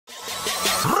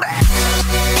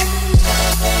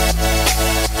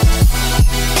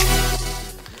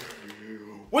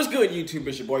What's good, YouTube?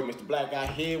 It's your boy, Mr. Black Guy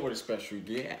here with a special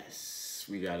guest.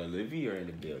 We got Olivia in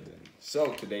the building.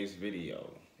 So today's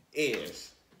video is,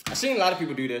 I've seen a lot of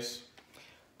people do this.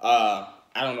 I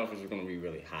don't know if it's gonna be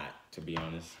really hot, to be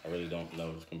honest. I really don't know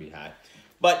if it's gonna be hot.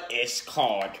 But it's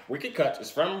called Wicked Cuts.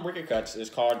 It's from Wicked Cuts. It's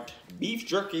called Beef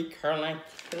Jerky Carolina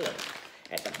Killer.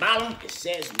 At the bottom, it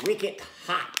says Wicked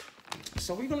Hot.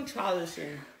 So we're gonna try this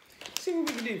and see what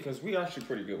we can do, because we actually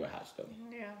pretty good with hot stuff.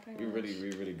 Yeah, we're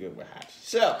really good with hot.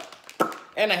 So,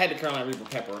 and I had the Carolina Reaper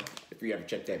pepper. If you ever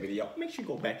checked that video, make sure you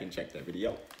go back and check that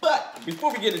video. But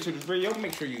before we get into this video,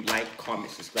 make sure you like,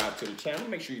 comment, subscribe to the channel.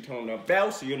 Make sure you turn on the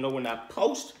bell so you'll know when I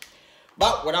post.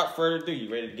 But without further ado,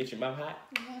 you ready to get your mouth hot?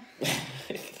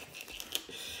 Yeah.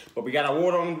 But we got our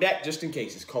water on deck just in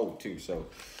case. It's cold too, so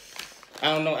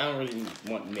I don't know. I don't really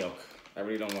want milk. I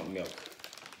really don't want milk.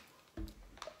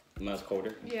 Mine's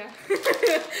colder. Yeah.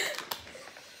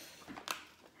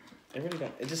 It really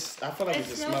don't. It just, I feel like it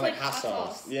just smells like hot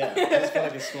sauce. Yeah, I just feel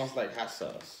like it smells like hot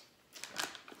sauce.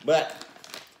 But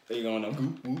there you go, no.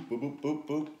 Boop, boop, boop, boop, boop,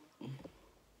 boop.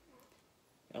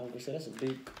 I don't say that's a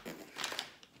big.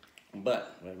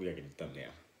 But we gotta get the thumbnail.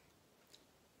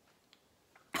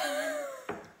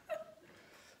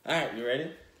 All right, you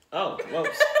ready? Oh, well,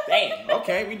 damn.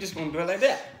 Okay, we just gonna do it like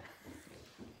that.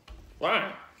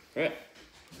 Wow. Yeah.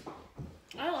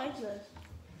 I like this.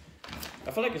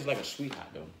 I feel like it's like a sweet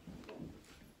hot though.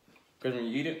 Because when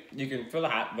you eat it, you can feel the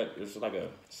hot, but it's like a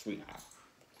sweet hot.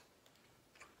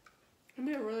 It'd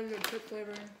be a really good chip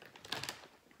flavor.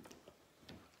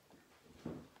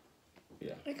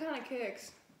 Yeah. It kind of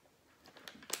kicks.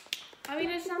 I mean,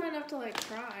 it's not enough to like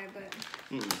cry, but.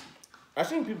 I've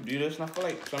seen people do this, and I feel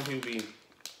like some people be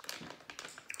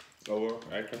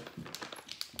overacting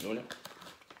doing it.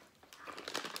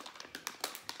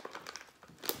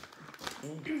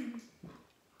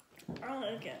 I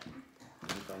like it.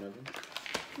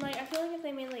 Like, I feel like if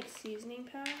they made like seasoning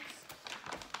packs,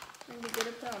 it'd be good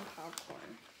to put on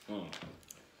popcorn.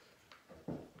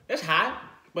 It's hot,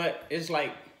 but it's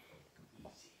like,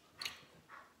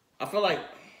 I feel like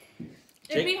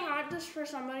it'd be hot just for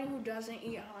somebody who doesn't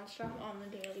eat hot stuff on the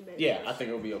daily basis. Yeah, I think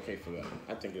it'll be okay for them.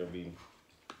 I think it'll be.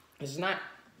 It's not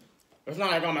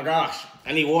like, oh my gosh,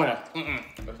 I need water.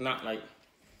 It's not like.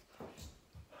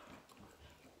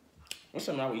 What's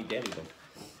something I would eat daily though?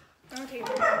 I don't take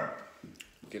it.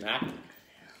 Get hot?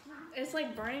 It's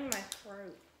like burning my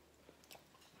throat.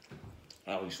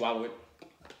 We swallow it.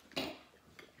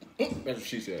 That's what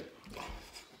she said.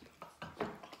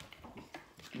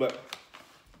 But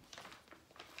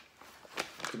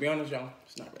to be honest, y'all,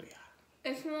 it's not really hot.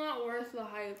 It's not worth the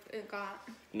hype it got.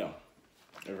 No,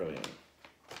 it really ain't.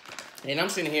 And I'm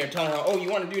sitting here telling her, oh, you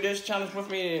want to do this challenge with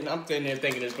me? And I'm sitting there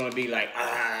thinking it's going to be like,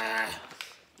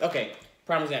 Okay,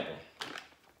 prime example.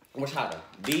 What's hotter,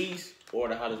 these or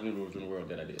the hottest noodles in the world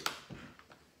that I did?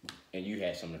 And you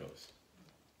had some of those.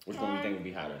 Which one do you think would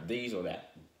be hotter, these or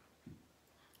that?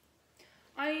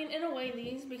 I mean, in a way,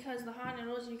 these, because the hot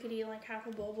noodles, you could eat like half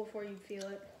a bowl before you feel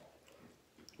it.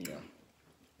 Yeah.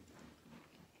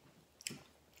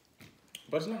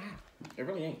 But it's not hot. It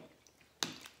really ain't.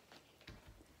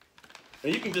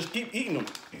 And you can just keep eating them.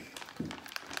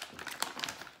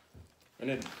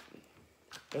 And it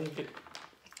doesn't get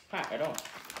hot at all.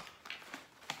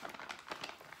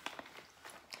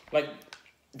 Like,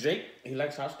 Jake, he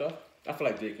likes hot stuff. I feel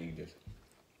like Jake can eat this.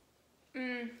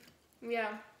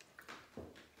 Yeah.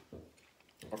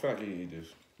 I feel like he can eat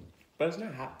this. But it's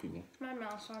not hot, people. My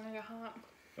mouth's starting to get hot.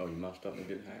 Oh, your mouth's starting to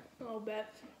get hot? A little bit.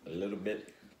 A little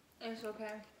bit? It's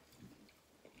okay.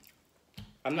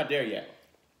 I'm not there yet.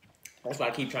 That's why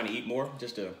I keep trying to eat more,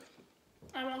 just to...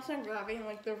 I'm also grabbing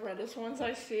like the reddest ones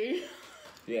I see.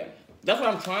 Yeah. That's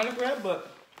what I'm trying to grab, but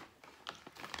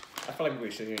I feel like we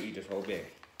should sit here and eat this whole bag.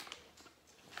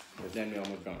 But then we're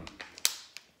almost gone.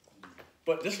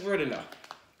 But this is good enough.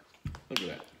 Look at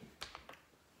that.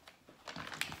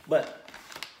 But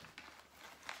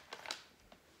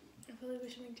I feel like we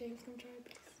should make James come try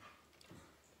this.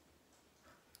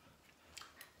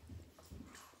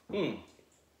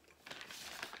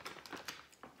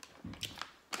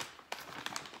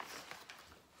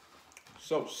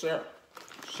 So, sir,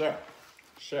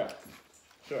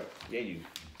 yeah, you.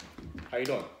 How you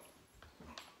doing?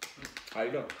 How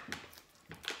you doing?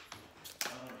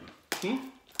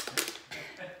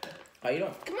 How you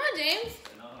doing? Come on, James.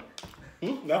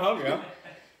 Not hungry, huh?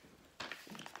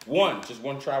 Just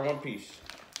one, try one piece.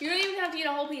 You don't even have to eat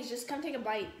a whole piece. Just come take a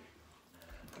bite.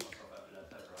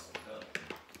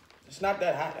 It's not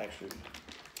that hot, actually.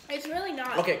 It's really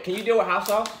not. Okay, can you deal with hot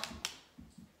sauce?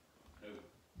 No.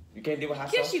 You can't deal with hot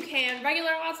sauce? Yes, you can.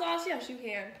 Regular hot sauce? Yes, you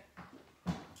can.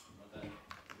 That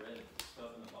red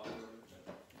stuff in the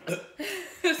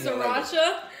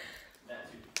Sriracha.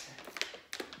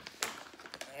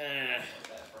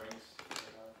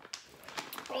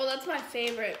 Oh, that's my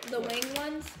favorite. The wing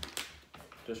ones.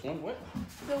 Just one? What?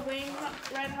 The wing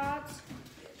red hots.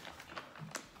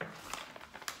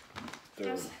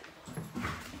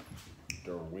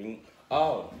 The wing.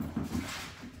 Oh.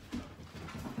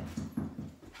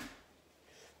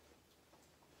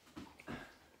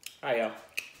 Hi, y'all.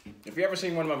 If you ever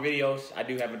seen one of my videos, I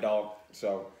do have a dog,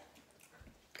 so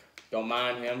don't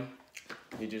mind him.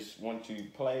 He just wants to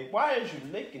play. Why is you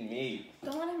licking me?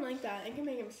 Don't let him like that. It can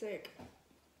make him sick.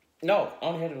 No, I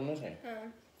only had it on this hand.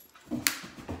 Oh.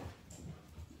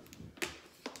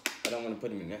 I don't want to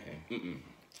put him in that hand.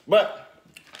 But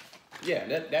yeah,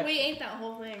 that. We ate that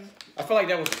whole thing. I feel like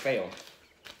that was a fail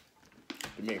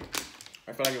to me.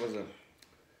 I feel like it was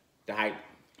the hype.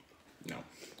 No.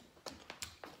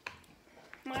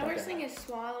 My worst thing is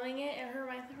swallowing it. It hurt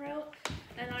my throat,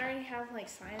 and I already have like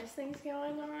sinus things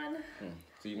going on.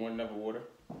 So you want enough water?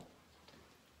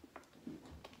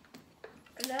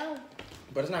 No.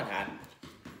 But it's not hot.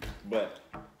 But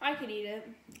I could eat it.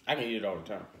 I can eat it all the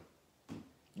time.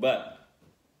 But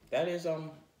that is I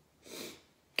ain't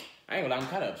gonna lie, I'm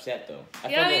kind of upset though.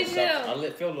 Yeah, me too.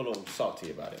 I feel a little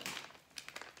salty about it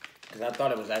because I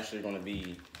thought it was actually gonna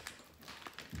be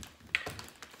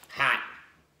hot,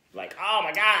 like oh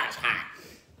my gosh, hot.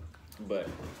 But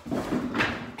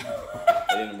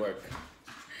it didn't work.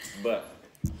 But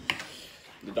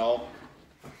the dog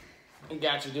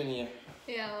got you, didn't you?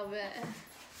 Yeah, a little bit.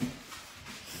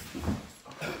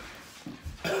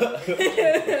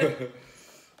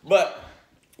 But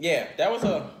yeah, that was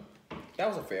a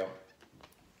fail.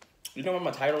 You know what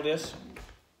my title is?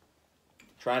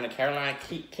 Trying to Carolina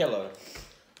Killer.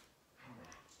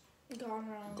 Gone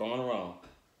wrong. Going wrong.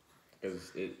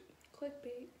 Cause it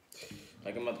Clickbait.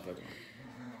 like a motherfucker.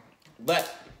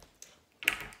 But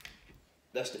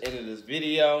that's the end of this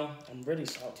video. I'm really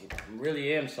salty. I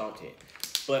really am salty.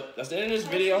 But that's the end of this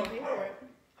video.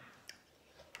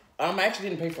 I actually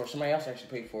didn't pay for it. Somebody else actually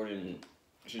paid for it and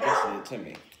suggested it to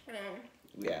me. Oh.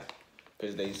 Yeah,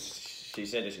 because she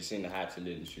said that she seen the hots and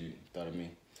didn't she thought of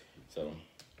me. So,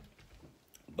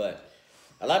 but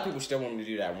a lot of people still want me to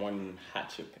do that one hot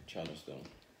chip challenge though.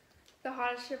 The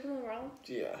hottest chip in the world?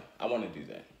 Yeah, I want to do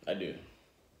that. I do.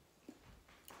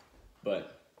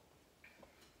 But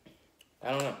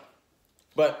I don't know.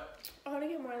 But I want to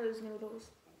get more of those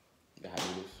noodles. the hot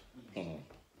noodles.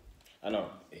 I know.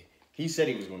 He said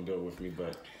he was gonna do it with me,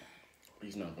 but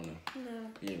he's not gonna.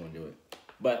 No. He ain't gonna do it.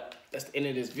 But that's the end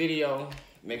of this video.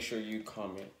 Make sure you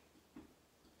comment,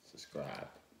 subscribe.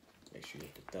 Make sure you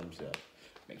hit the thumbs up.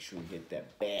 Make sure you hit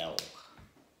that bell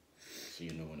so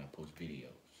you know when I post videos.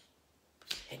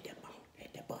 Hit that button.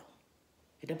 Hit that button.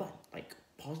 Hit that button. Like,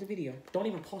 pause the video. Don't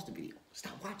even pause the video.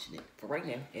 Stop watching it for right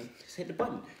now and just hit the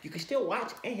button. You can still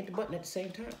watch and hit the button at the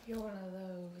same time. You're one of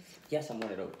those. Yes, I'm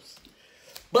one of those.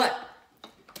 But,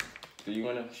 do you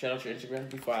want to shout out your Instagram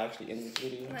before I actually end this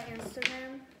video? My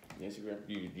Instagram? Instagram?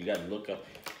 You got to look up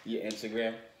your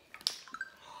Instagram.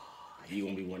 You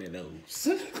going to be one of those.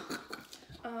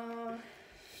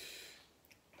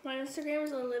 My Instagram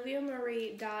is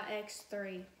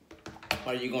oliviamarie.x3.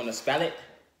 Are you going to spell it?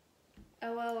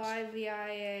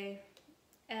 OLIVIAMARIE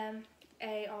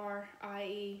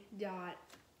dot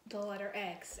the letter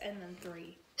X and then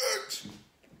 3.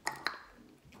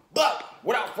 But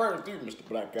without further ado, Mr.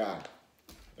 Black Guy,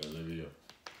 Olivia.